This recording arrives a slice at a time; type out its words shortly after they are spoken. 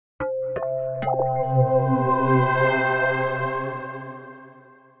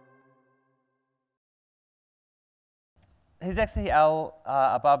His Excellency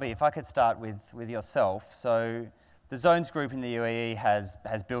Ahbabi, if I could start with yourself. So the Zones Group in the UAE has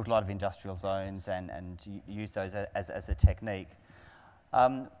built a lot of industrial zones and used those as a technique.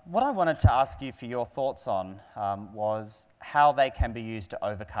 What I wanted to ask you for your thoughts on was how they can be used to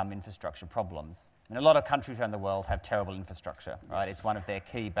overcome infrastructure problems. I mean, a lot of countries around the world have terrible infrastructure, right? It's one of their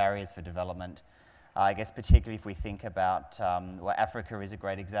key barriers for development. I guess particularly if we think about, well, Africa is a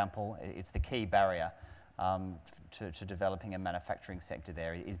great example. It's the key barrier to developing a manufacturing sector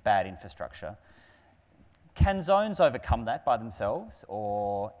there is bad infrastructure. Can zones overcome that by themselves,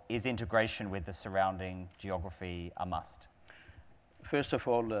 or is integration with the surrounding geography a must? First of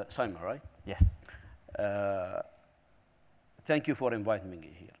all, Simon, right? Yes. Thank you for inviting me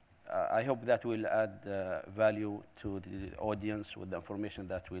here. I hope that will add value to the audience with the information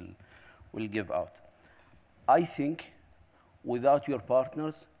that we'll give out. I think without your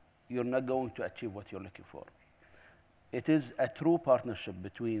partners, you're not going to achieve what you're looking for. It is a true partnership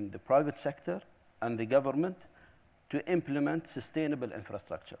between the private sector and the government to implement sustainable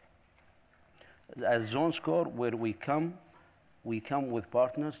infrastructure. As ZonesCorp, where we come with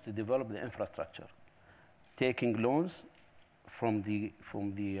partners to develop the infrastructure, taking loans from the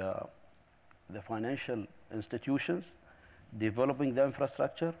financial institutions, developing the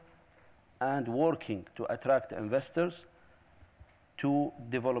infrastructure, and working to attract investors to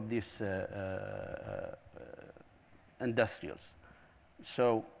develop these industrials.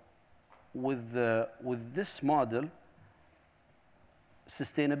 So with this model,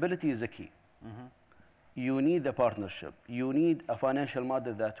 sustainability is a key. Mm-hmm. You need a partnership. You need a financial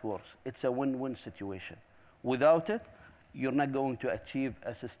model that works. It's a win-win situation. Without it, you're not going to achieve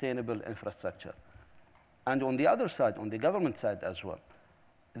a sustainable infrastructure. And on the other side, on the government side as well,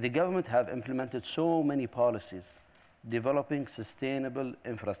 the government have implemented so many policies developing sustainable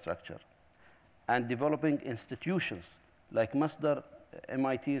infrastructure and developing institutions like Masdar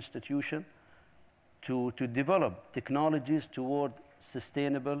MIT institution to develop technologies toward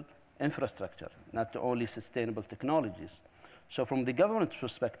sustainable infrastructure, not only sustainable technologies. So from the government's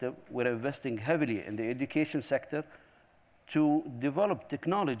perspective, we're investing heavily in the education sector to develop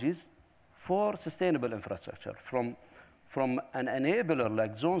technologies for sustainable infrastructure. From an enabler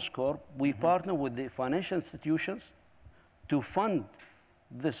like ZonesCorp, we partner with the financial institutions to fund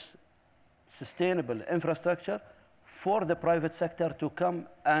this sustainable infrastructure for the private sector to come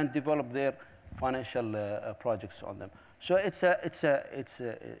and develop their financial projects on them. So it's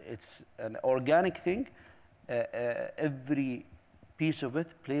an organic thing. Every piece of it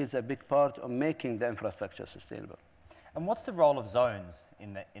plays a big part of making the infrastructure sustainable. And what's the role of zones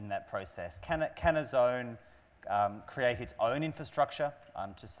in that process? Can a zone create its own infrastructure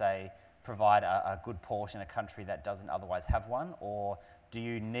to, say, provide a good port in a country that doesn't otherwise have one? Or do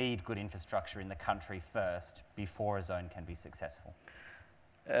you need good infrastructure in the country first before a zone can be successful?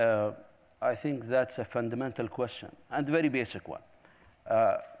 I think that's a fundamental question and a very basic one.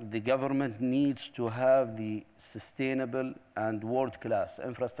 The government needs to have the sustainable and world-class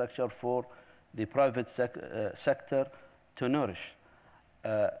infrastructure for the private sector to nourish.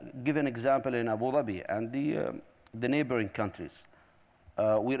 Give an example in Abu Dhabi and the neighboring countries.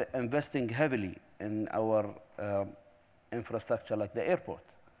 We're investing heavily in our infrastructure like the airport,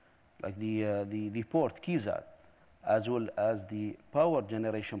 like the port, Kizad, as well as the power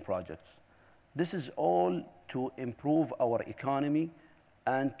generation projects. This is all to improve our economy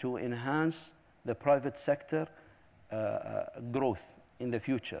and to enhance the private sector growth in the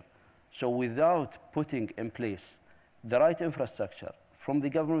future. So without putting in place the right infrastructure from the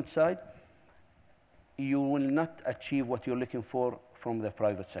government side, you will not achieve what you're looking for from the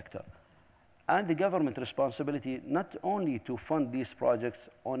private sector. And the government responsibility not only to fund these projects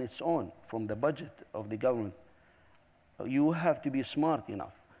on its own from the budget of the government, you have to be smart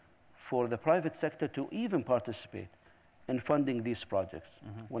enough for the private sector to even participate in funding these projects.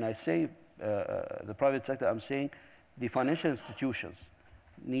 Mm-hmm. When I say the private sector, I'm saying the financial institutions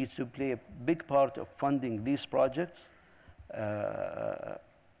needs to play a big part of funding these projects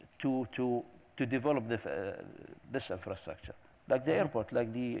to develop this infrastructure, like the airport,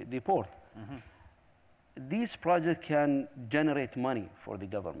 like the port. Mm-hmm. These projects can generate money for the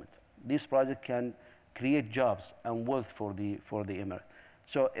government. These projects can create jobs and wealth for the emirate.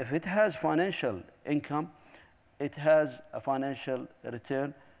 So if it has financial income, it has a financial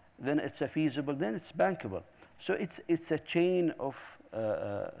return, then it's a feasible, then it's bankable. So it's a chain of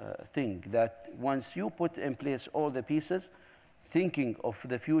thing that once you put in place all the pieces, thinking of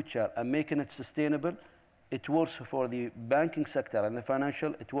the future and making it sustainable, it works for the banking sector and the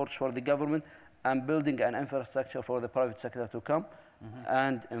financial, it works for the government, and building an infrastructure for the private sector to come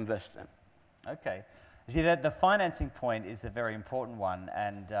and invest in. Okay. You see, that the financing point is a very important one,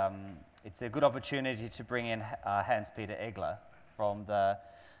 and it's a good opportunity to bring in Hans-Peter Egler from the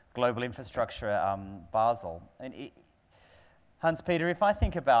Global Infrastructure Basel. And Hans-Peter, if I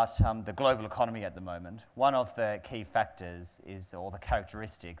think about the global economy at the moment, one of the key factors is, or the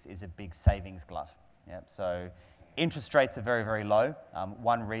characteristics, is a big savings glut. Yep. So interest rates are very, very low.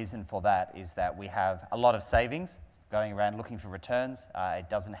 One reason for that is that we have a lot of savings going around looking for returns. It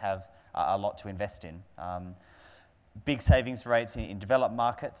doesn't have a lot to invest in. Big savings rates in developed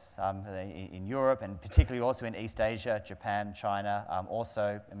markets, in Europe, and particularly also in East Asia, Japan, China.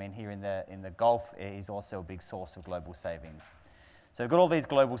 Also, I mean, here in the Gulf is also a big source of global savings. So we've got all these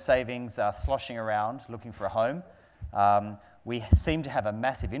global savings sloshing around looking for a home. We seem to have a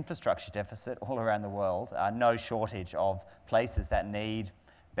massive infrastructure deficit all around the world. No shortage of places that need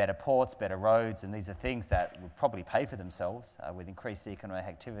better ports, better roads, and these are things that will probably pay for themselves with increased economic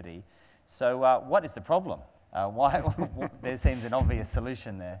activity. So what is the problem? Why? There seems an obvious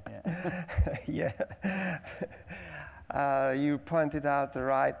solution there. Yeah. Yeah. You pointed out the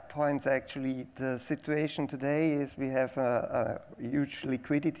right points. Actually, the situation today is we have a huge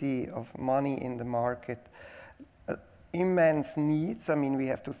liquidity of money in the market, immense needs. I mean, we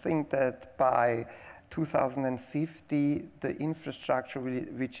have to think that by 2050, the infrastructure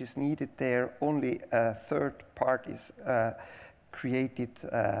which is needed there, only a third part is created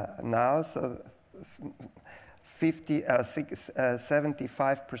now. So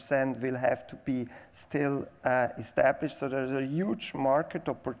 75% will have to be still established. So there's a huge market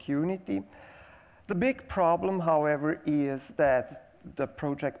opportunity. The big problem, however, is that the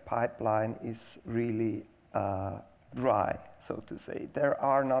project pipeline is really dry, so to say. There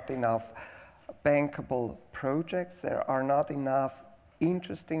are not enough bankable projects. There are not enough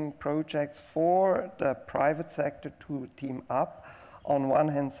interesting projects for the private sector to team up on one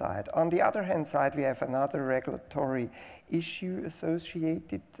hand side. On the other hand side, we have another regulatory issue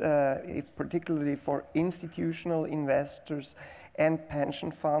associated, particularly for institutional investors and pension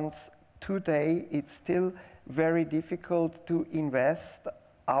funds. Today, it's still very difficult to invest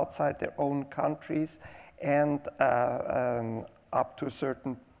outside their own countries and up to a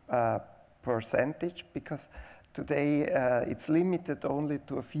certain percentage, because today it's limited only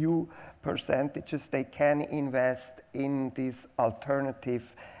to a few percentages they can invest in these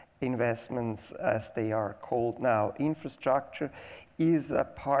alternative investments, as they are called now. Infrastructure is a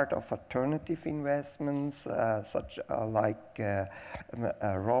part of alternative investments, such like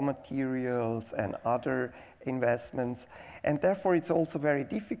raw materials and other investments. And therefore, it's also very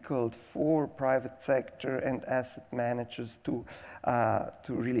difficult for private sector and asset managers to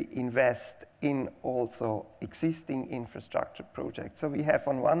really invest in also existing infrastructure projects. So we have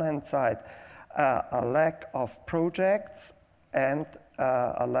on one hand side a lack of projects and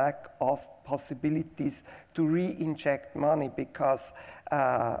a lack of possibilities to re-inject money, because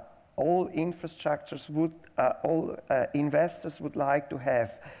all infrastructures would, all investors would like to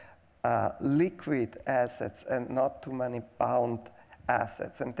have liquid assets and not too many bound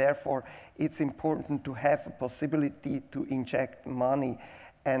assets. And therefore, it's important to have a possibility to inject money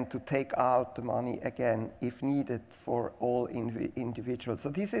and to take out the money again if needed for all individuals. So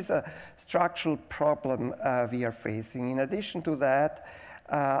this is a structural problem we are facing. In addition to that,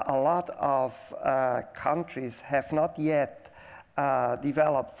 a lot of countries have not yet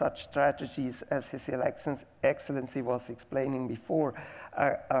developed such strategies as His Excellency was explaining before,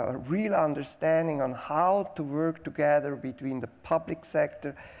 a real understanding on how to work together between the public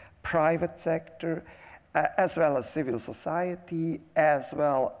sector, private sector, as well as civil society, as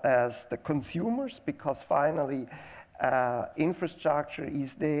well as the consumers, because finally infrastructure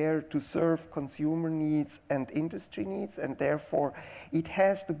is there to serve consumer needs and industry needs, and therefore it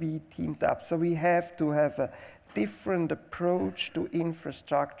has to be teamed up. So we have to have a different approach to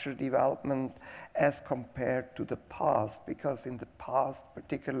infrastructure development as compared to the past, because in the past,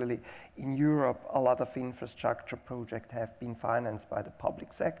 particularly in Europe, a lot of infrastructure projects have been financed by the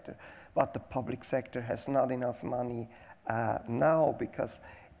public sector, but the public sector has not enough money now, because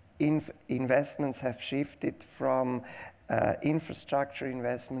investments have shifted from infrastructure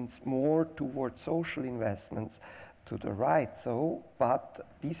investments more towards social investments to the right. So, but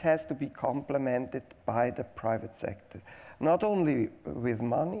this has to be complemented by the private sector, not only with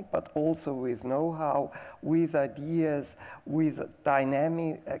money, but also with know-how, with ideas, with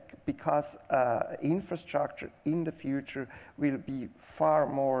dynamic, because infrastructure in the future will be far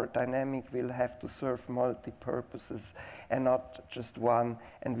more dynamic, will have to serve multi-purposes and not just one.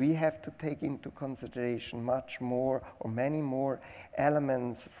 And we have to take into consideration much more, or many more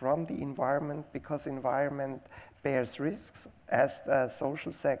elements from the environment, because environment bears risks, as the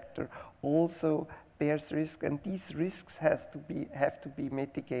social sector also bears risk, and these risks have to be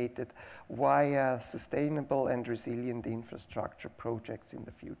mitigated via sustainable and resilient infrastructure projects in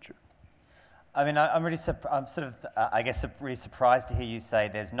the future. I mean, I'm really, I'm sort of, I guess, really surprised to hear you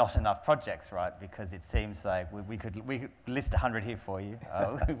say there's not enough projects, right? Because it seems like we could list 100 here for you.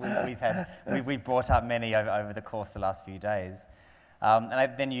 We've brought up many over the course of the last few days.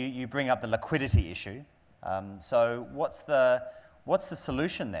 Then you bring up the liquidity issue. So what's the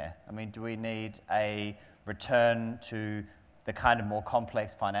solution there? I mean, do we need a return to the kind of more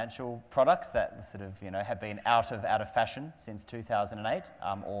complex financial products that sort of, you know, have been out of fashion since 2008,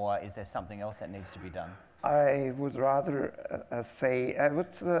 or is there something else that needs to be done? I would rather say, I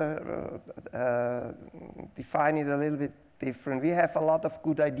would define it a little bit different. We have a lot of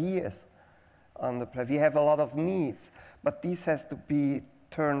good ideas on the plate. We have a lot of needs, but this has to be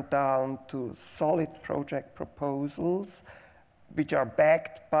turned down to solid project proposals which are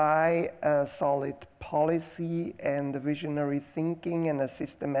backed by a solid policy and a visionary thinking and a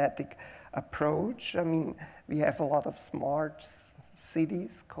systematic approach. I mean, we have a lot of smart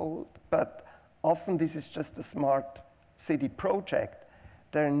cities called, but often this is just a smart city project.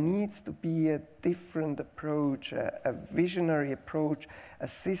 There needs to be a different approach, a visionary approach, a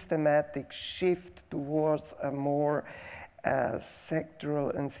systematic shift towards a more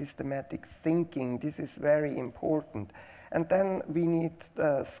sectoral and systematic thinking. This is very important. And then we need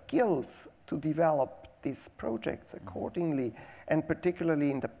skills to develop these projects accordingly, and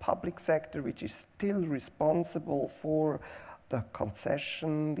particularly in the public sector, which is still responsible for the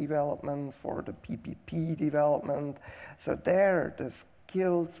concession development, for the PPP development. So there, the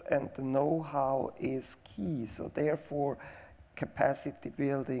skills and the know-how is key. So therefore, capacity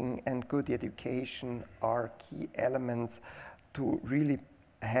building and good education are key elements to really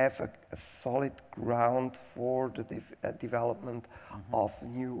have a solid ground for the development of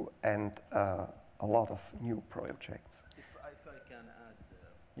new and a lot of new projects. If I can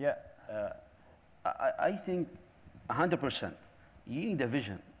add, I think 100%. You need a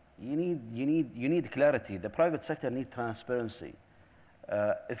vision. You need clarity. The private sector needs transparency.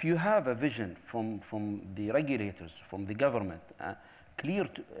 If you have a vision from the regulators, from the government, clear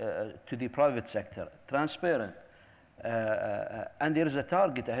to the private sector, transparent, and there is a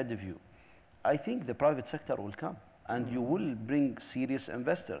target ahead of you, I think the private sector will come and you will bring serious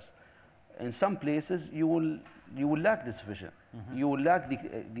investors. In some places, you will lack this vision. You will lack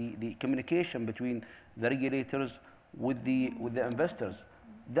the communication between the regulators with the investors.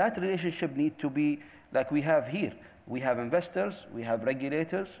 That relationship needs to be like we have here. We have investors, we have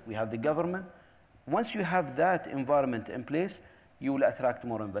regulators, we have the government. Once you have that environment in place, you will attract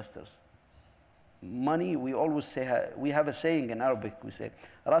more investors. Money, we always say, we have a saying in Arabic, we say,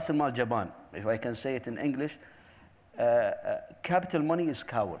 Ras al-Mal Jaban, if I can say it in English, capital money is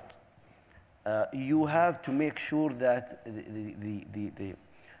coward. You have to make sure that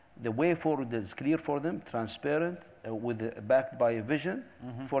the way forward is clear for them, transparent, backed by a vision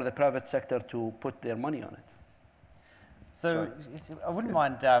for the private sector to put their money on it. So I wouldn't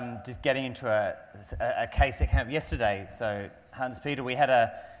mind just getting into a case that came up yesterday. So Hans-Peter, we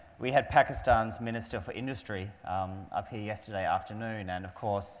had Pakistan's Minister for Industry up here yesterday afternoon, and of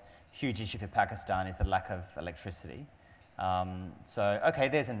course, huge issue for Pakistan is the lack of electricity. So, okay,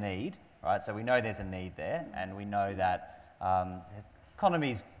 there's a need, right? So we know there's a need there, and we know that the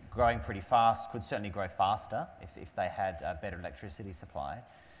economy's growing pretty fast, could certainly grow faster if they had a better electricity supply.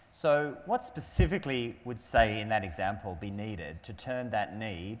 So what specifically would, say, in that example, be needed to turn that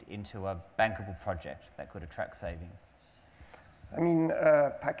need into a bankable project that could attract savings? I mean,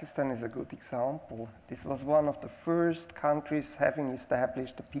 Pakistan is a good example. This was one of the first countries having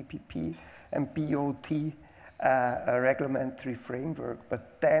established the PPP and BOT a regulatory framework,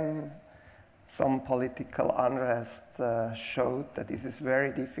 but then some political unrest showed that this is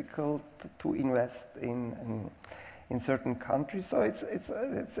very difficult to invest in certain countries. So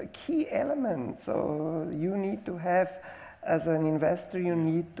it's a key element. So you need to have, as an investor, you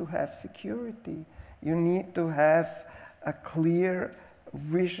need to have security. You need to have a clear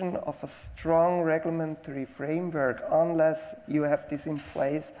vision of a strong regulatory framework. Unless you have this in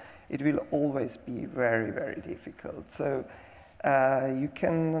place, it will always be very, very difficult. So you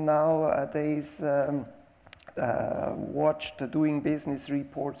can nowadays watch the doing business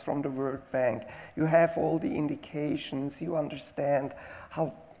reports from the World Bank. You have all the indications. You understand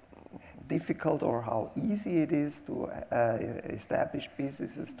how difficult or how easy it is to establish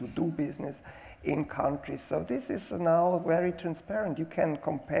businesses, to do business in countries. So this is now very transparent. You can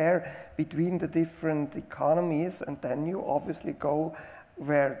compare between the different economies, and then you obviously go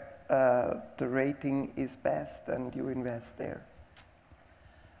where the rating is best and you invest there.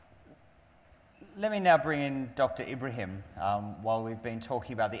 Let me now bring in Dr. Ibrahim while we've been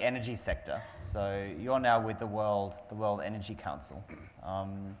talking about the energy sector. So you're now with the World Energy Council.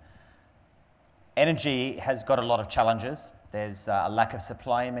 Energy has got a lot of challenges. There's a lack of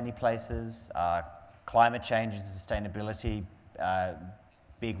supply in many places, climate change and sustainability,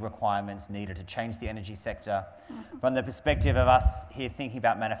 big requirements needed to change the energy sector. From the perspective of us here thinking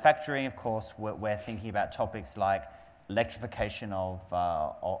about manufacturing, of course, we're thinking about topics like electrification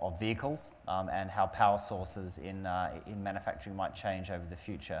of vehicles and how power sources in manufacturing might change over the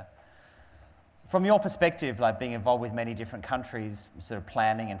future. From your perspective, like being involved with many different countries, sort of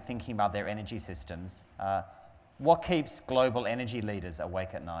planning and thinking about their energy systems, what keeps global energy leaders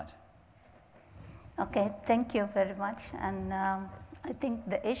awake at night? Okay, thank you very much. And I think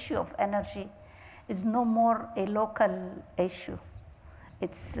the issue of energy is no more a local issue.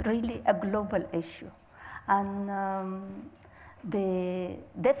 It's really a global issue. And the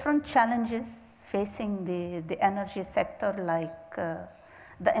different challenges facing the energy sector, like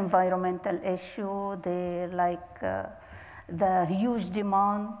the environmental issue, the huge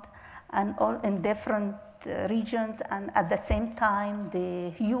demand, and all in different regions, and at the same time, the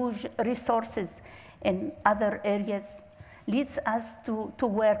huge resources in other areas leads us to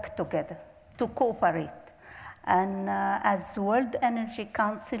work together, to cooperate. And as World Energy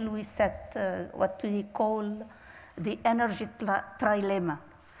Council, we set what we call the energy trilemma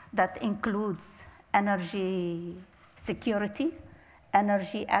that includes energy security,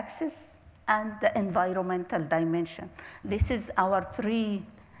 energy access, and the environmental dimension. This is our three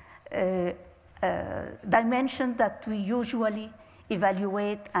dimensions that we usually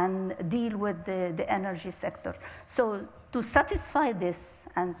evaluate and deal with the energy sector. So to satisfy this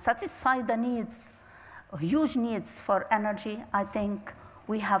and satisfy the needs, huge needs for energy, I think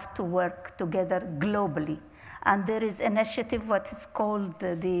we have to work together globally. And there is an initiative what is called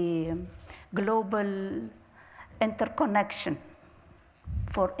the Global Interconnection,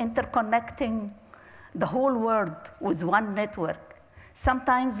 for interconnecting the whole world with one network.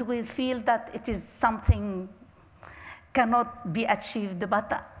 Sometimes we feel that it is something cannot be achieved,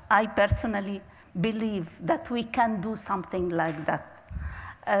 but I personally believe that we can do something like that.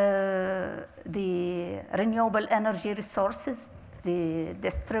 The renewable energy resources,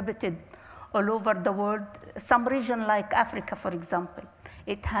 distributed all over the world. Some region like Africa, for example,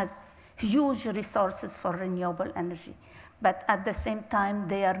 it has huge resources for renewable energy. But at the same time,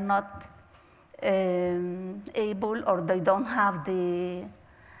 they are not able, or they don't have the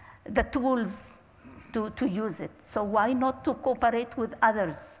tools to use it. So why not to cooperate with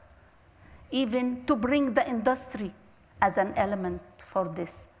others, even to bring the industry as an element for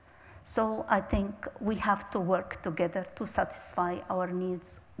this? So I think we have to work together to satisfy our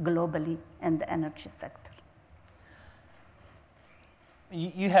needs globally in the energy sector.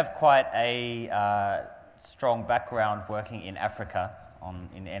 You have quite a strong background working in Africa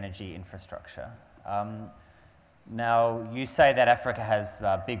in energy infrastructure. Now, you say that Africa has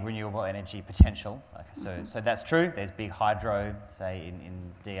big renewable energy potential. Okay, so that's true. There's big hydro, say,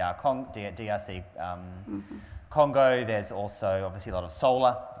 in DRC Congo. There's also obviously a lot of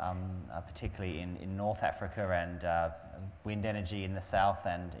solar, particularly in North Africa, and wind energy in the south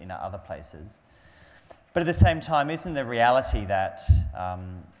and in other places. But at the same time, isn't the reality that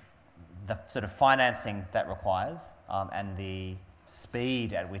the sort of financing that requires and the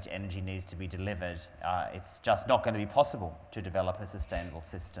speed at which energy needs to be delivered, it's just not going to be possible to develop a sustainable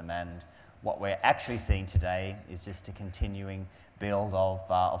system. And what we're actually seeing today is just a continuing build of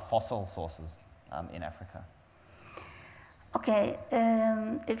fossil sources in Africa. Okay,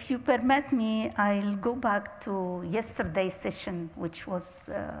 if you permit me, I'll go back to yesterday's session, which was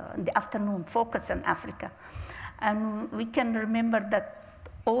in the afternoon, focus on Africa. And we can remember that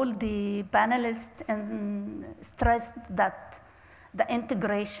all the panelists stressed that the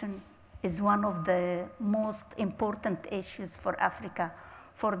integration is one of the most important issues for Africa,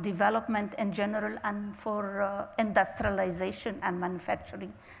 for development in general, and for industrialization and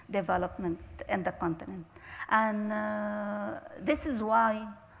manufacturing development in the continent. And this is why,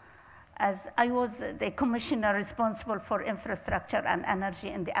 as I was the commissioner responsible for infrastructure and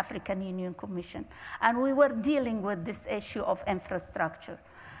energy in the African Union Commission, and we were dealing with this issue of infrastructure.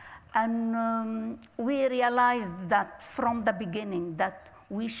 And we realized that from the beginning that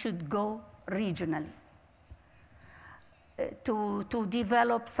we should go regionally. To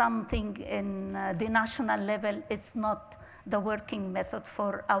develop something in the national level is not the working method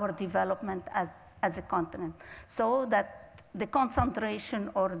for our development as a continent. So that the concentration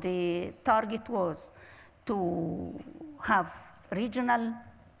or the target was to have regional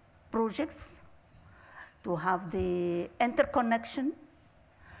projects, to have the interconnection,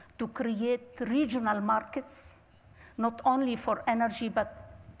 to create regional markets, not only for energy, but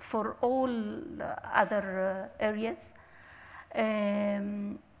for all other areas.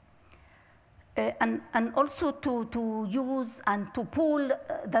 And also to use and to pool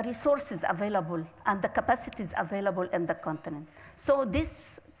the resources available and the capacities available in the continent. So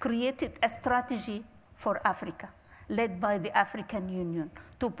this created a strategy for Africa, led by the African Union,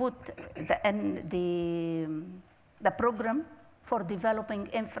 to put the program for developing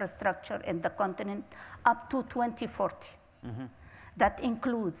infrastructure in the continent up to 2040. Mm-hmm. That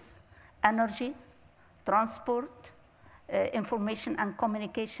includes energy, transport, information and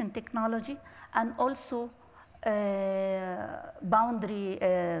communication technology, and also boundary,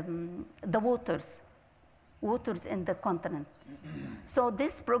 the waters in the continent. So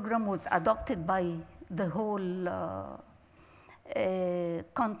this program was adopted by the whole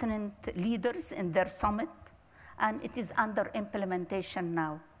continent leaders in their summit, and it is under implementation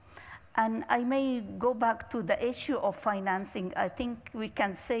now. And I may go back to the issue of financing. I think we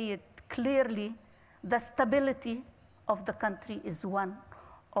can say it clearly, the stability of the country is one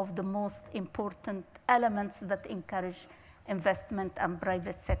of the most important elements that encourage investment and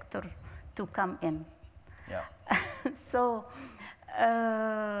private sector to come in. Yeah. So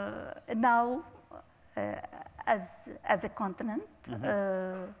now, as a continent,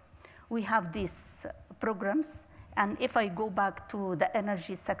 mm-hmm. We have these programs. And if I go back to the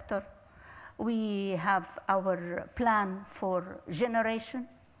energy sector, we have our plan for generation,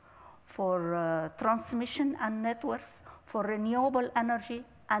 for transmission and networks, for renewable energy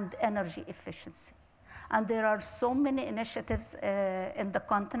and energy efficiency. And there are so many initiatives in the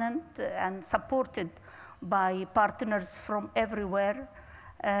continent and supported by partners from everywhere,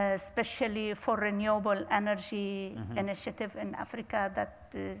 especially for renewable energy mm-hmm. initiative in Africa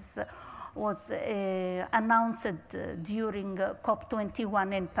that was announced during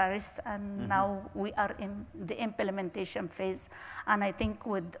COP21 in Paris, and mm-hmm. now we are in the implementation phase. And I think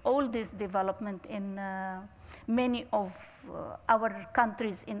with all this development in many of our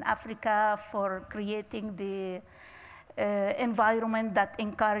countries in Africa for creating the environment that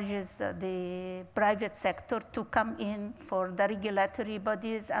encourages the private sector to come in, for the regulatory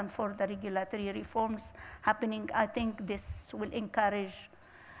bodies and for the regulatory reforms happening, I think this will encourage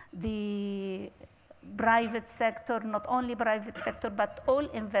the private sector, not only private sector, but all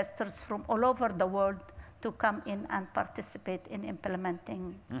investors from all over the world to come in and participate in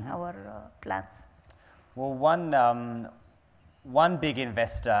implementing mm-hmm. our plans. Well, one big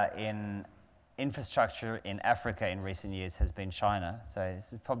investor in infrastructure in Africa in recent years has been China. So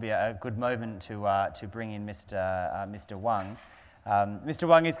this is probably a good moment to bring in Mr. Wang. Mr.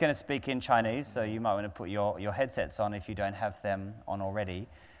 Wang is going to speak in Chinese, so you might want to put your headsets on if you don't have them on already.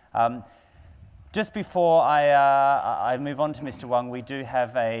 Just before I move on to Mr. Wang, we do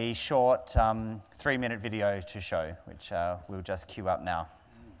have a short 3-minute video to show, which we'll just queue up now.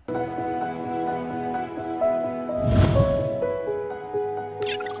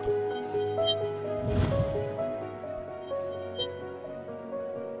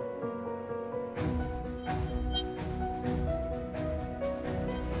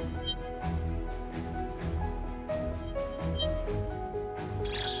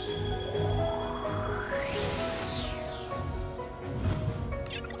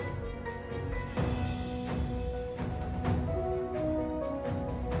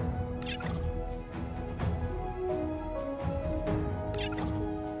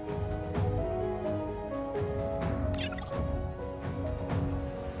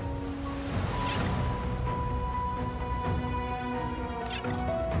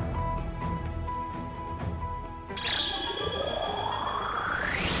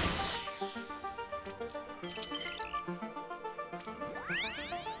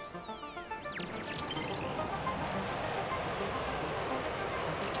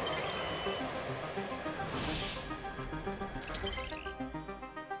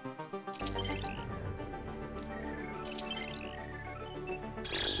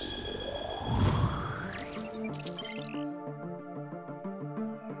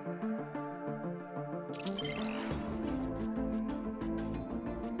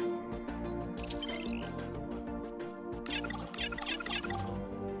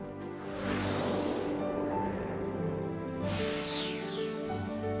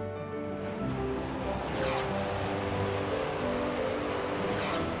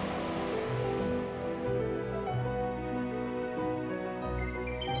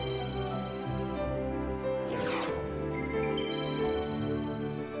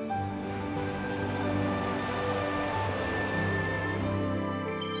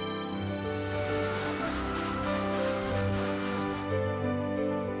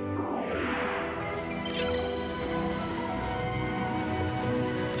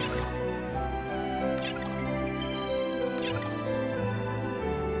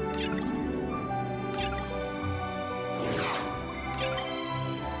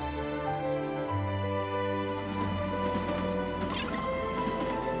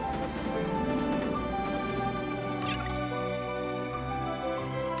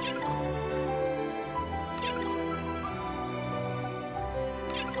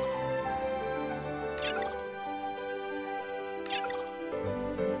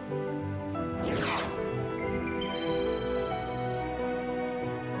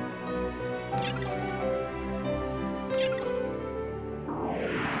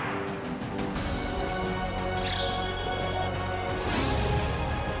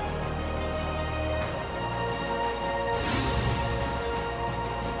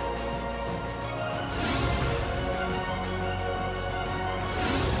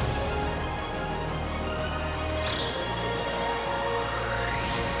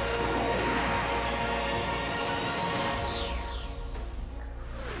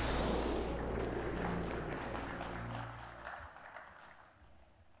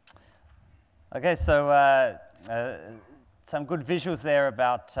 Okay, so some good visuals there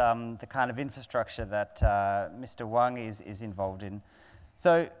about the kind of infrastructure that Mr. Wang is involved in.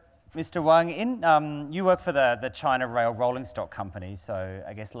 So, Mr. Wang, you work for the China Rail Rolling Stock Company, so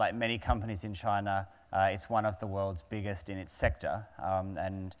I guess like many companies in China, it's one of the world's biggest in its sector,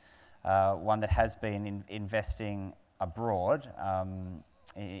 and one that has been investing abroad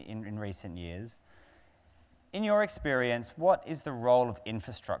in recent years. In your experience, what is the role of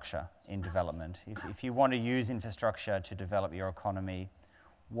infrastructure in development? If you want to use infrastructure to develop your economy,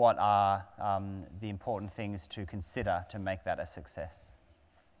 what are the important things to consider to make that a success?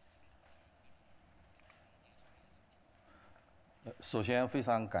 首先，非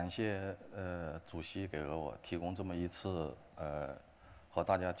常感谢主席给了我提供这么一次和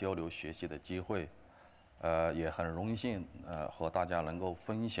大家交流学习的机会，也很荣幸和大家能够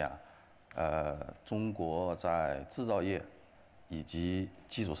分享中国在制造业以及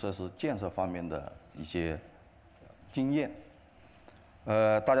基础设施建设方面的一些经验。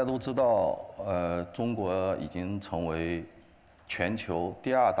大家都知道，中国已经成为全球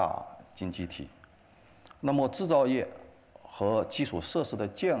第2大经济体，那么制造业和基础设施的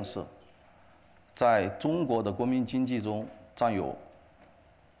建设，在中国的国民经济中占有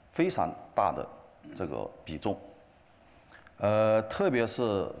非常大的这个比重。特别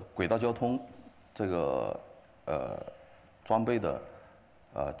是轨道交通这个装备的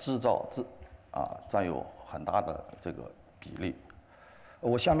制造占有很大的这个比例。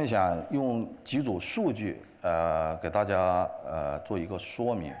我下面想用几组数据给大家做一个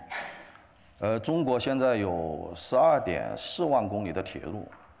说明。中国现在有12.4万公里的铁路，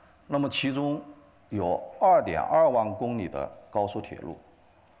那么其中有2.2万公里的高速铁路，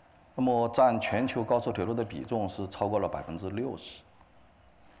那么占全球高速铁路的比重是超过了60%。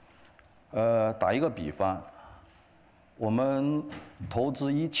打一个比方，我们投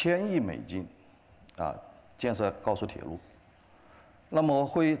资1000亿美金建设高速铁路，那么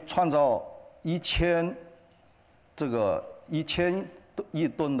会创造1000亿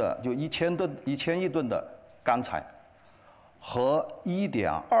吨的1000亿吨的钢材和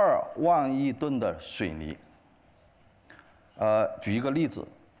1.2万亿吨的水泥。举一个例子，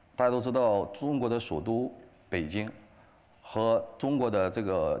大家都知道中国的首都北京和中国的这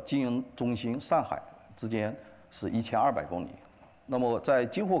个经营中心上海之间是1200公里。那么在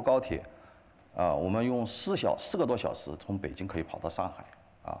京沪高铁，我们用4个多小时从北京可以跑到上海，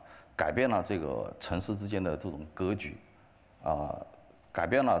改变了这个城市之间的这种格局，改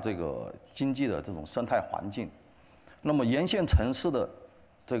变了这个经济的这种生态环境。那么沿线城市的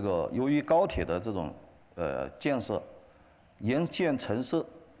这个由于高铁的这种建设，沿线城市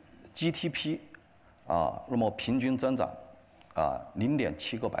GDP 那么平均增长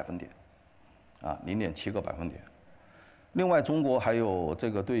0.7个百分点，0.7个百分点。另外，中国还有这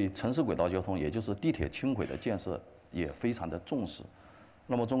个对城市轨道交通，也就是地铁轻轨的建设也非常的重视。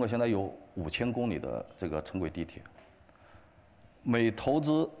那么中国现在有5000公里的这个城轨地铁。每投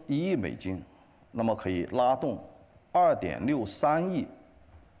资1亿美金，那么可以拉动2.63亿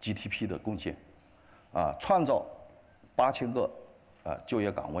GDP 的贡献，创造8000个就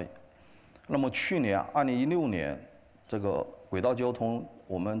业岗位。那么去年2016年，这个轨道交通，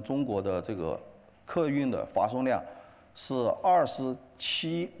我们中国的这个客运的发送量是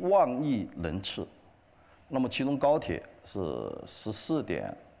27万亿人次，那么其中高铁是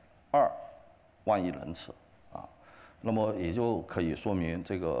14.2万亿人次。那么也就可以说明，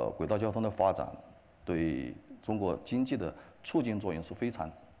这个轨道交通的发展对中国经济的促进作用是非常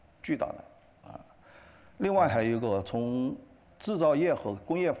巨大的。另外还有一个，从制造业和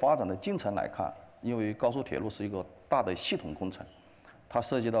工业发展的进程来看，因为高速铁路是一个大的系统工程，它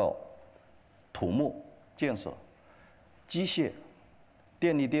涉及到土木建设、机械、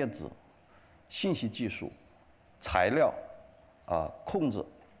电力电子、信息技术、材料、控制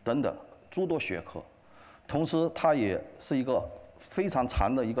等等诸多学科。同时，它也是一个非常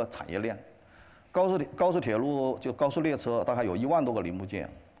长的一个产业链。高速铁路就高速列车大概有1万多个零部件，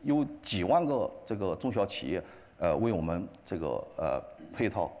有几万个这个中小企业为我们这个配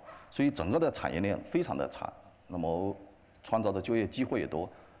套，所以整个的产业链非常的长。那么创造的就业机会也多，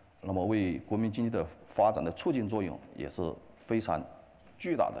那么为国民经济的发展的促进作用也是非常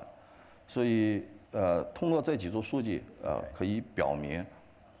巨大的。所以通过这几组数据可以表明，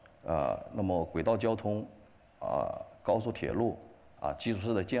那么轨道交通高速铁路基础设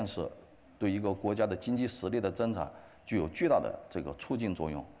施的建设，对一个国家的经济实力的增长具有巨大的这个促进作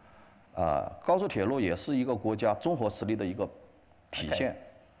用。高速铁路也是一个国家综合实力的一个体现，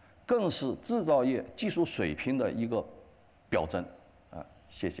更是制造业技术水平的一个表征。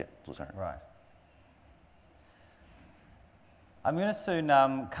谢谢主持人。Right. I'm going to soon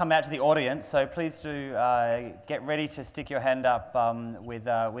come out to the audience, so please do get ready to stick your hand up with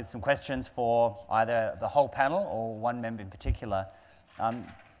some questions for either the whole panel or one member in particular.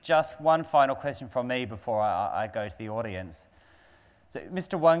 Just one final question from me before I go to the audience. So,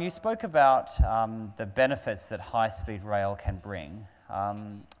 Mr. Wang, you spoke about the benefits that high-speed rail can bring,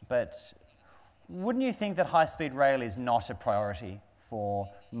 but wouldn't you think that high-speed rail is not a priority for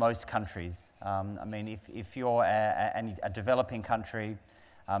most countries? I mean, if you're a developing country,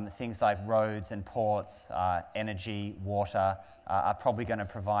 things like roads and ports, energy, water are probably going to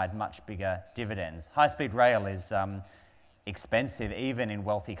provide much bigger dividends. High-speed rail is expensive even in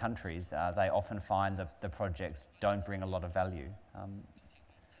wealthy countries. They often find that the projects don't bring a lot of value.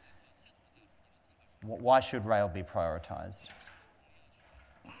 Why should rail be prioritized?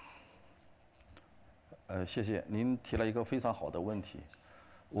 谢谢您提了一个非常好的问题。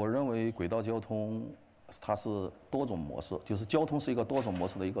我认为轨道交通它是多种模式，就是交通是一个多种模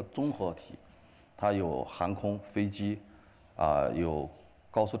式的一个综合体，它有航空、飞机，有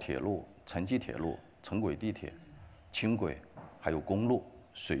高速铁路、城际铁路、城轨地铁、轻轨，还有公路、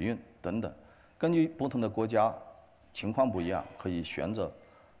水运等等。根据不同的国家情况不一样，可以选择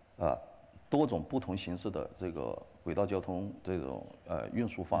多种不同形式的这个轨道交通这种运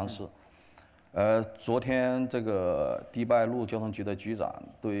输方式。昨天这个迪拜路交通局的局长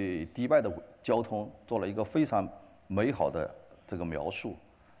对迪拜的交通做了一个非常美好的这个描述，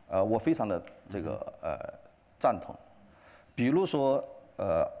我非常的这个赞同。比如说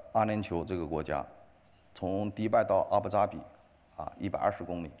阿联酋这个国家，从迪拜到阿布扎比120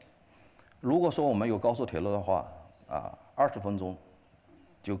公里，如果说我们有高速铁路的话，20分钟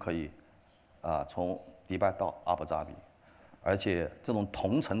就可以从迪拜到阿布扎比。而且这种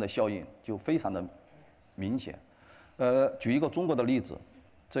同城的效应就非常的明显。举一个中国的例子，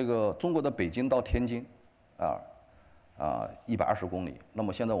这个中国的北京到天津，120公里。那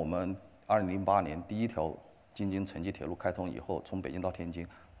么现在我们2008年第一条京津城际铁路开通以后，从北京到天津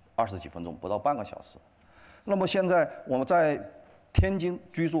20几分钟，不到半个小时。那么现在我们在天津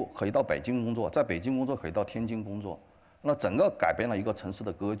居住可以到北京工作，在北京工作可以到天津工作，那整个改变了一个城市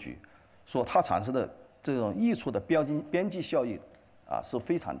的格局，说它产生的这种益处的边际效应是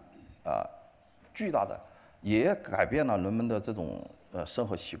非常巨大的，也改变了人们的这种生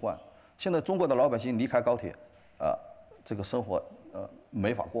活习惯。现在中国的老百姓离开高铁这个生活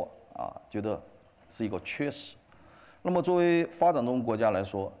没法过觉得是一个缺失。那么作为发展中国家来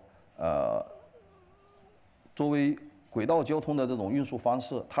说，作为轨道交通的这种运输方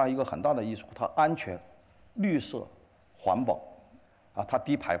式，它一个很大的益处，它安全、绿色、环保它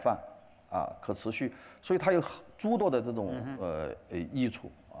低排放可持续，所以它有诸多的这种益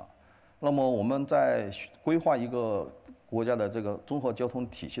处那么我们在规划一个国家的这个综合交通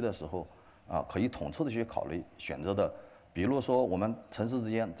体系的时候可以统筹的去考虑选择的，比如说我们城市之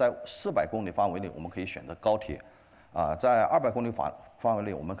间在400公里范围内，我们可以选择高铁在200公里范围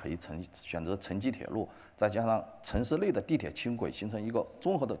内，我们可以选择城际铁路，再加上城市内的地铁、轻轨，形成一个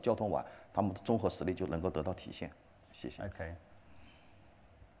综合的交通网，它们的综合实力就能够得到体现。谢谢。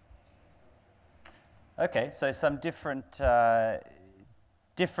Okay, so some different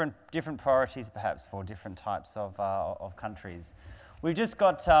priorities perhaps for different types of countries. We've just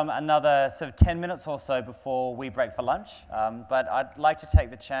got another sort of 10 minutes or so before we break for lunch, but I'd like to take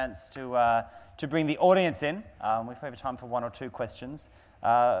the chance to bring the audience in. We probably have time for 1 or 2 questions.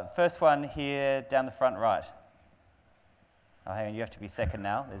 First one here down the front right. Oh, hang on, you have to be second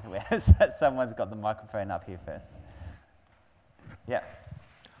now. Someone's got the microphone up here first. Yeah.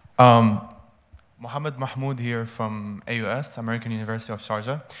 Mohammed Mahmoud here from AUS, American University of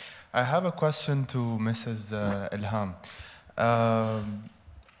Sharjah. I have a question to Mrs. Elham.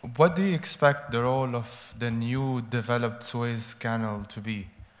 What do you expect the role of the new developed Suez Canal to be?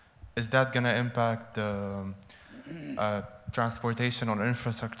 Is that going to impact transportation or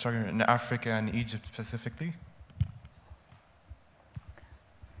infrastructure in Africa and Egypt specifically?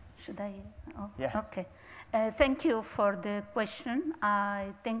 Should I? Oh, yeah. Okay. Thank you for the question.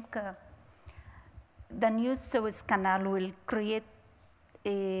 I think the new Suez Canal will create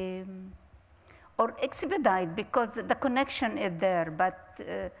or expedite, because the connection is there, but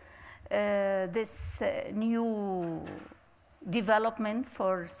this new development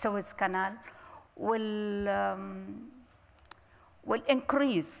for Suez Canal will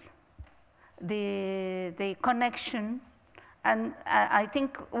increase the connection. And I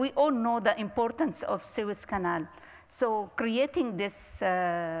think we all know the importance of Suez Canal. So creating this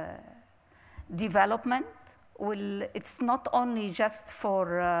development it's not only just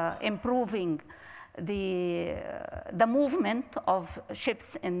for improving the movement of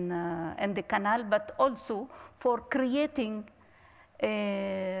ships in the canal, but also for creating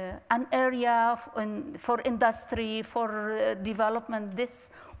an area for industry, for development.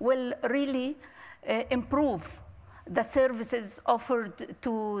 This will really improve the services offered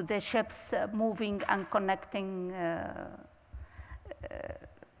to the ships moving and connecting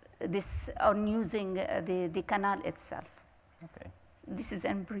this on using the canal itself. Okay. This is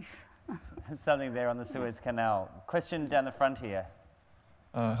in brief. Something there on the Suez Canal. Question down the front here.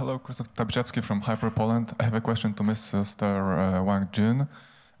 Hello, Krzysztof Tabczewski from Hyper Poland. I have a question to Mr. Wang Jun.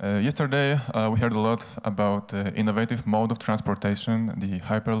 Yesterday, we heard a lot about the innovative mode of transportation, the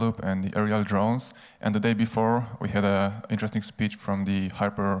Hyperloop and the aerial drones. And the day before, we had an interesting speech from the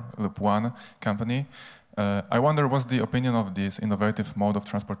Hyperloop One company. I wonder what's the opinion of this innovative mode of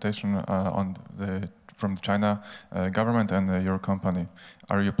transportation from the China government and your company?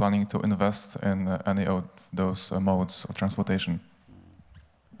 Are you planning to invest in any of those modes of transportation?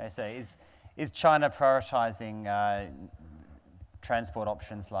 Okay, so is China prioritizing transport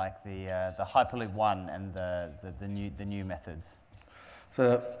options like the Hyperloop One and the new methods?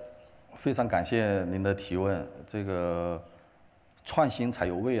 非常感谢您的提问。这个创新才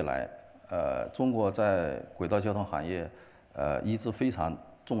有未来。中国在轨道交通行业一直非常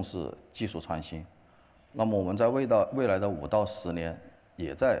重视技术创新。那么我们在未来的5到10年，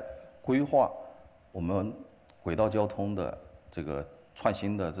也在规划我们轨道交通的这个创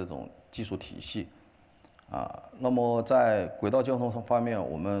新的这种技术体系。那么在轨道交通方面，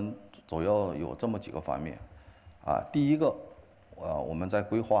我们主要有这么几个方面。第一个，我们在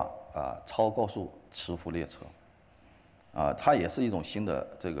规划超高速磁浮列车。它也是一种新的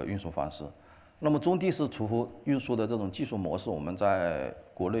这个运输方式。那么中地势磁浮运输的这种技术模式，我们在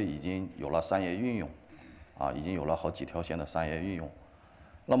国内已经有了商业运用，已经有了好几条线的商业运用。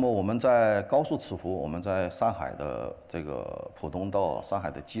那么我们在高速磁浮，我们在上海的这个浦东到上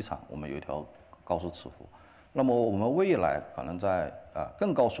海的机场，我们有一条高速磁浮。那么我们未来可能在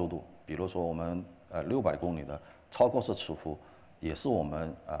更高速度，比如说我们600公里的超高速磁浮，也是我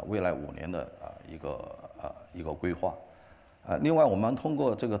们未来5年的一个规划。另外，我们通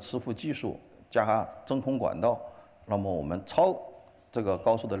过这个磁浮技术加真空管道，那么我们超这个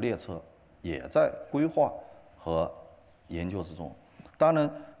高速的列车也在规划和研究之中。当然，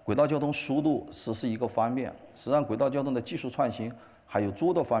轨道交通速度是一个方面，实际上轨道交通的技术创新还有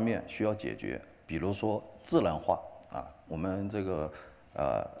诸多方面需要解决，比如说智能化我们这个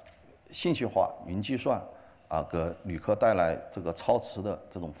信息化、云计算给旅客带来这个超值的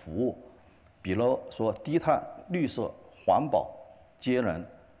这种服务，比如说低碳、绿色、环保、节能，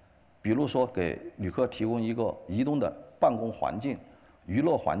比如说给旅客提供一个移动的办公环境、娱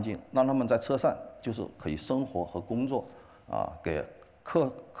乐环境，让他们在车上就是可以生活和工作给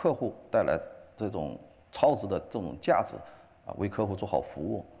客户带来这种超值的这种价值为客户做好服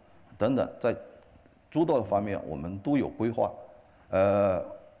务等等，在诸多方面我们都有规划。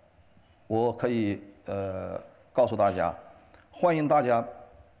我可以告诉大家，欢迎大家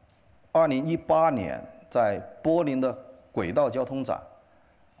2018年在柏林的轨道交通展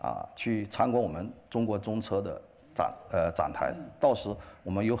去参观我们中国中车的展台。到时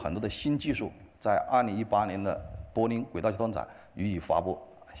我们有很多的新技术在2018年的柏林轨道交通展予以发布。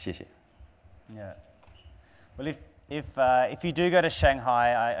谢谢。Yeah. Well, if you do go to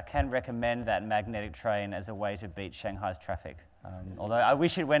Shanghai, I can recommend that magnetic train as a way to beat Shanghai's traffic. Although I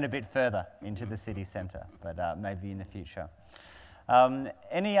wish it went a bit further into the city centre, but maybe in the future.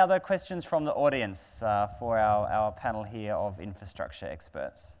 Any other questions from the audience for our panel here of infrastructure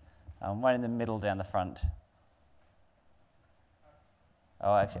experts? One in the middle down the front.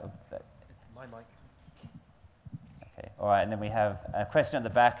 Oh, actually, my mic. Okay, all right, and then we have a question at the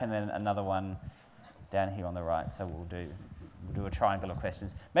back and then another one down here on the right. So we'll do a triangle of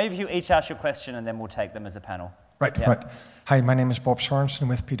questions. Maybe if you each ask your question and then we'll take them as a panel. Right, yeah. right. Hi, my name is Bob Sorensen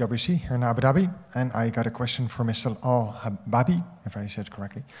with PwC here in Abu Dhabi, and I got a question for Mr. Ahbabi, if I said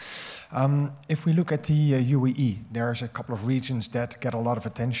correctly. If we look at the UAE, there's a couple of regions that get a lot of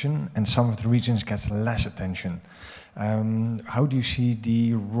attention, and some of the regions get less attention. How do you see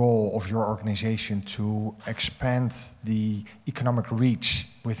the role of your organization to expand the economic reach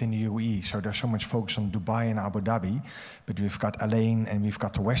within the UAE? So there's so much focus on Dubai and Abu Dhabi, but we've got Elham and we've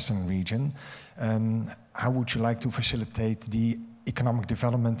got the Western region. How would you like to facilitate the economic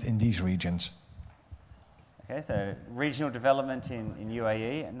development in these regions? Okay, so regional development in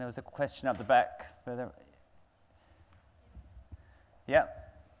UAE, and there was a question up the back further. Yeah.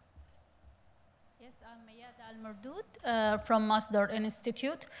 Yes, From Masdar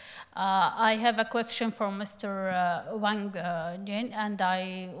Institute. I have a question for Mr. Wang Jin, and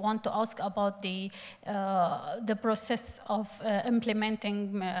I want to ask about the process of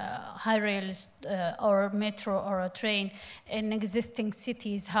implementing high rail or metro or a train in existing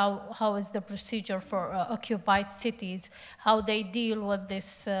cities. How is the procedure for occupied cities? How they deal with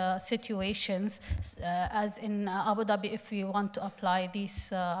these situations, as in Abu Dhabi, if we want to apply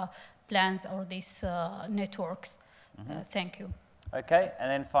these plans or these networks. Thank you. Okay, and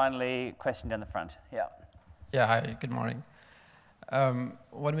then finally, question down the front. Yeah. Yeah, hi, good morning.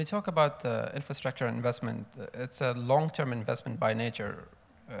 When we talk about infrastructure investment, it's a long-term investment by nature.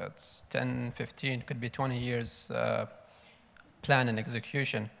 It's 10, 15, could be 20 years plan and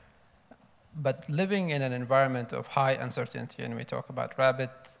execution. But living in an environment of high uncertainty, and we talk about rapid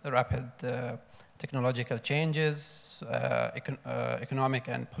technological changes, economic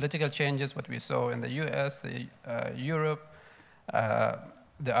and political changes, what we saw in the US, Europe,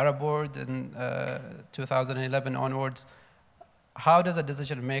 the Arab world in 2011 onwards. How does a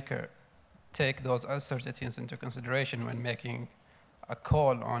decision maker take those uncertainties into consideration when making a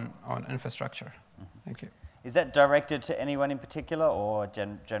call on infrastructure? Thank you. Is that directed to anyone in particular or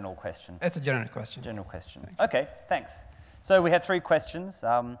general question? It's a general question. General question. Okay, thanks. So we had 3 questions.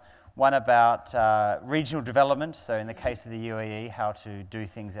 One about regional development, so in the case of the UAE, how to do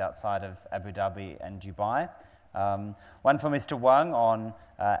things outside of Abu Dhabi and Dubai. One for Mr. Wang on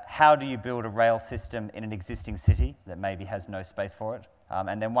how do you build a rail system in an existing city that maybe has no space for it.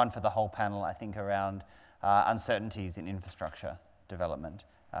 And then one for the whole panel, I think, around uncertainties in infrastructure development.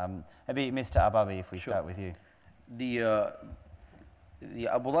 Maybe Mr. Ahbabi, if we start with you. The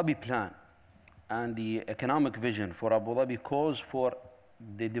Abu Dhabi plan and the economic vision for Abu Dhabi calls for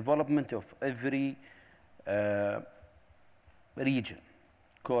the development of every region.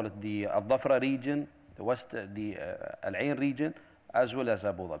 Call it the Al-Dhafra region, the Al Ain region, as well as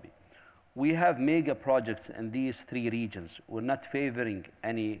Abu Dhabi. We have mega projects in these 3 regions. We're not favoring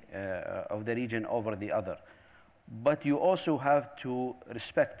any of the region over the other. But you also have to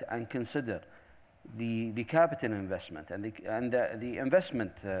respect and consider the capital investment and the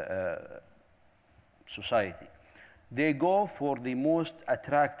investment society. They go for the most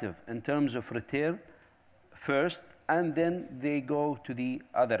attractive in terms of return first, and then they go to the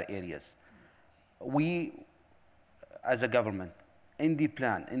other areas. We, as a government, in the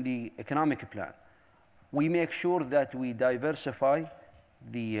plan, in the economic plan, we make sure that we diversify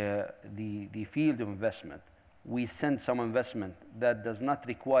the field of investment. We send some investment that does not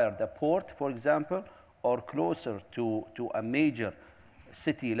require the port, for example, or closer to a major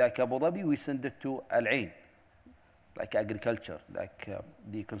city like Abu Dhabi. We send it to Al Ain, like agriculture, like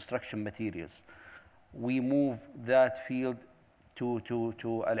the construction materials. We move that field to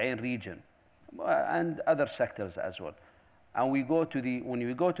Al Ain region and other sectors as well. And we go to when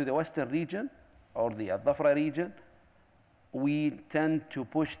we go to the western region or the Al-Dhafra region, we tend to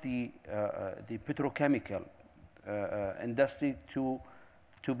push the petrochemical industry to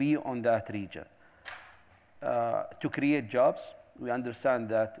be on that region. To create jobs, we understand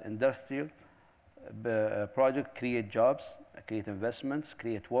that industrial project create jobs, create investments,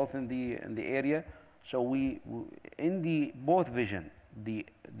 create wealth in the area. So we in the both vision, the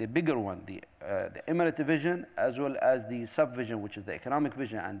bigger one, the emirate vision, as well as the sub-vision, which is the economic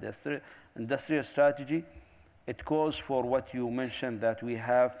vision and the industrial strategy, it calls for what you mentioned, that we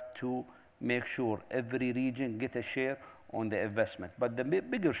have to make sure every region get a share on the investment. But the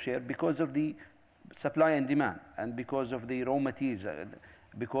bigger share, because of the supply and demand, and because of the raw materials,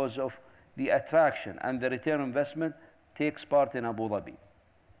 because of the attraction and the return on investment, takes part in Abu Dhabi.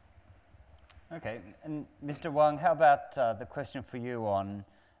 Okay, and Mr. Wang, how about the question for you on,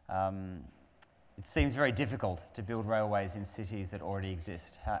 it seems very difficult to build railways in cities that already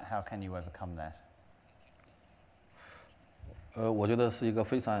exist. How can you overcome that? 我觉得是一个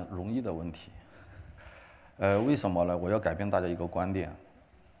非常容易的问题。为什么呢？我要改变大家一个观点。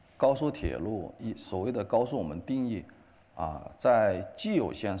高速铁路，所谓的高速，我们定义在既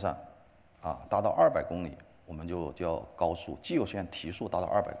有线上达到200公里，我们就叫高速。既有线提速达到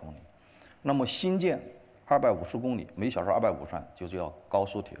200公里，那么新建250公里，每小时250就叫高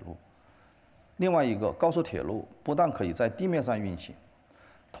速铁路。另外一个，高速铁路不但可以在地面上运行，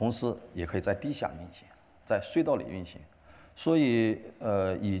同时也可以在地下运行，在隧道里运行。 所以，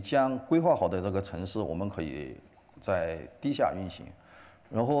已将规划好的这个城市，我们可以在地下运行，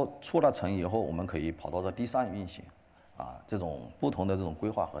然后出了城以后，我们可以跑到这地上运行，这种不同的这种规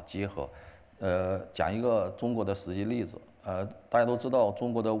划和结合。讲一个中国的实际例子，大家都知道，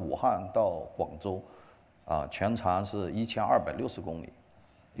中国的武汉到广州，全长是1260公里，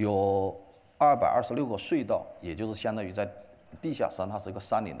有226个隧道，也就是相当于在地下，实际上它是一个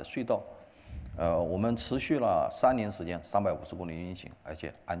山林的隧道。我们持续了3年时间，350公里运行，而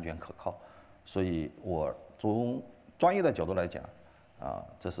且安全可靠。所以我从专业的角度来讲，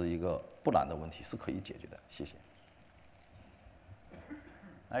这是一个不难的问题，是可以解决的。谢谢。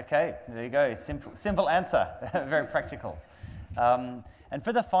Okay, there you go. Simple answer. Very practical. And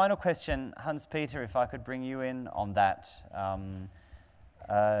for the final question, Hans-Peter, if I could bring you in on that.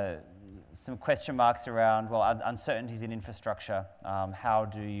 Some question marks around, well, uncertainties in infrastructure. How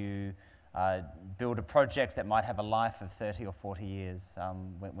do you build a project that might have a life of 30 or 40 years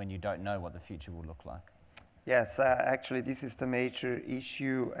when you don't know what the future will look like? Yes, actually this is the major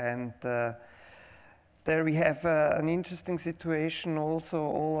issue, and there we have an interesting situation also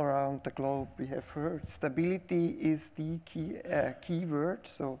all around the globe. We have heard stability is the key word,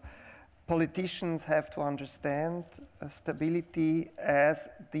 so politicians have to understand stability as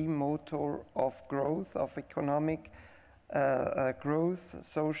the motor of growth, of economic growth,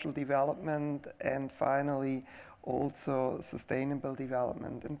 social development, and finally also sustainable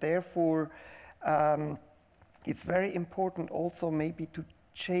development. And therefore, it's very important also maybe to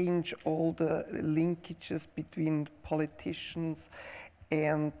change all the linkages between politicians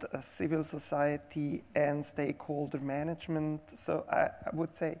and civil society and stakeholder management. So I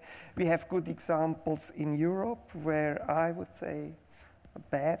would say we have good examples in Europe where I would say a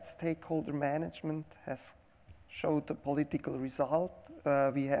bad stakeholder management has showed a political result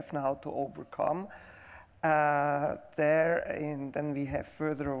we have now to overcome. And then we have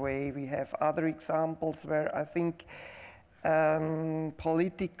further away, we have other examples where I think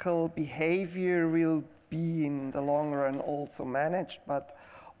political behavior will be in the long run also managed, but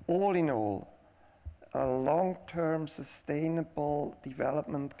all in all, a long-term sustainable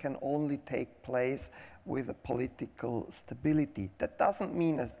development can only take place with a political stability. That doesn't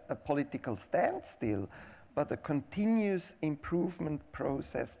mean a political standstill, but a continuous improvement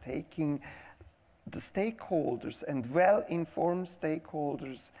process taking the stakeholders and well-informed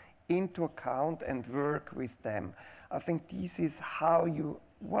stakeholders into account and work with them. I think this is how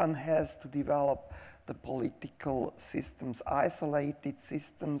one has to develop the political systems. Isolated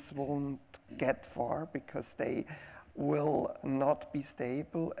systems won't get far because they will not be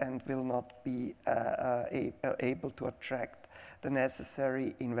stable and will not be able to attract the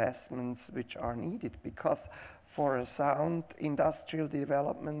necessary investments which are needed, because for a sound industrial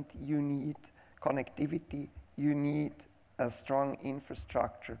development you need connectivity, you need a strong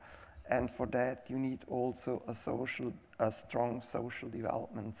infrastructure, and for that you need also a strong social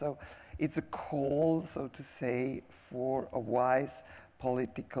development. So it's a call, so to say, for a wise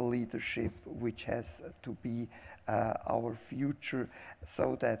political leadership which has to be our future,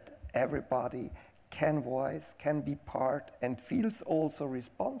 so that everybody can voice, can be part, and feels also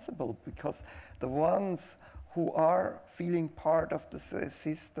responsible, because the ones who are feeling part of the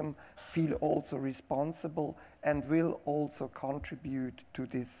system feel also responsible and will also contribute to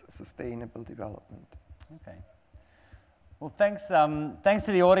this sustainable development. Okay. Well, thanks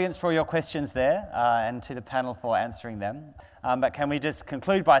to the audience for all your questions there and to the panel for answering them. But can we just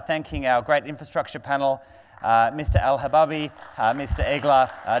conclude by thanking our great infrastructure panel, Mr. Ahbabi, Mr. Egler,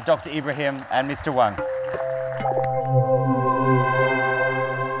 Dr. Ibrahim, and Mr. Wang.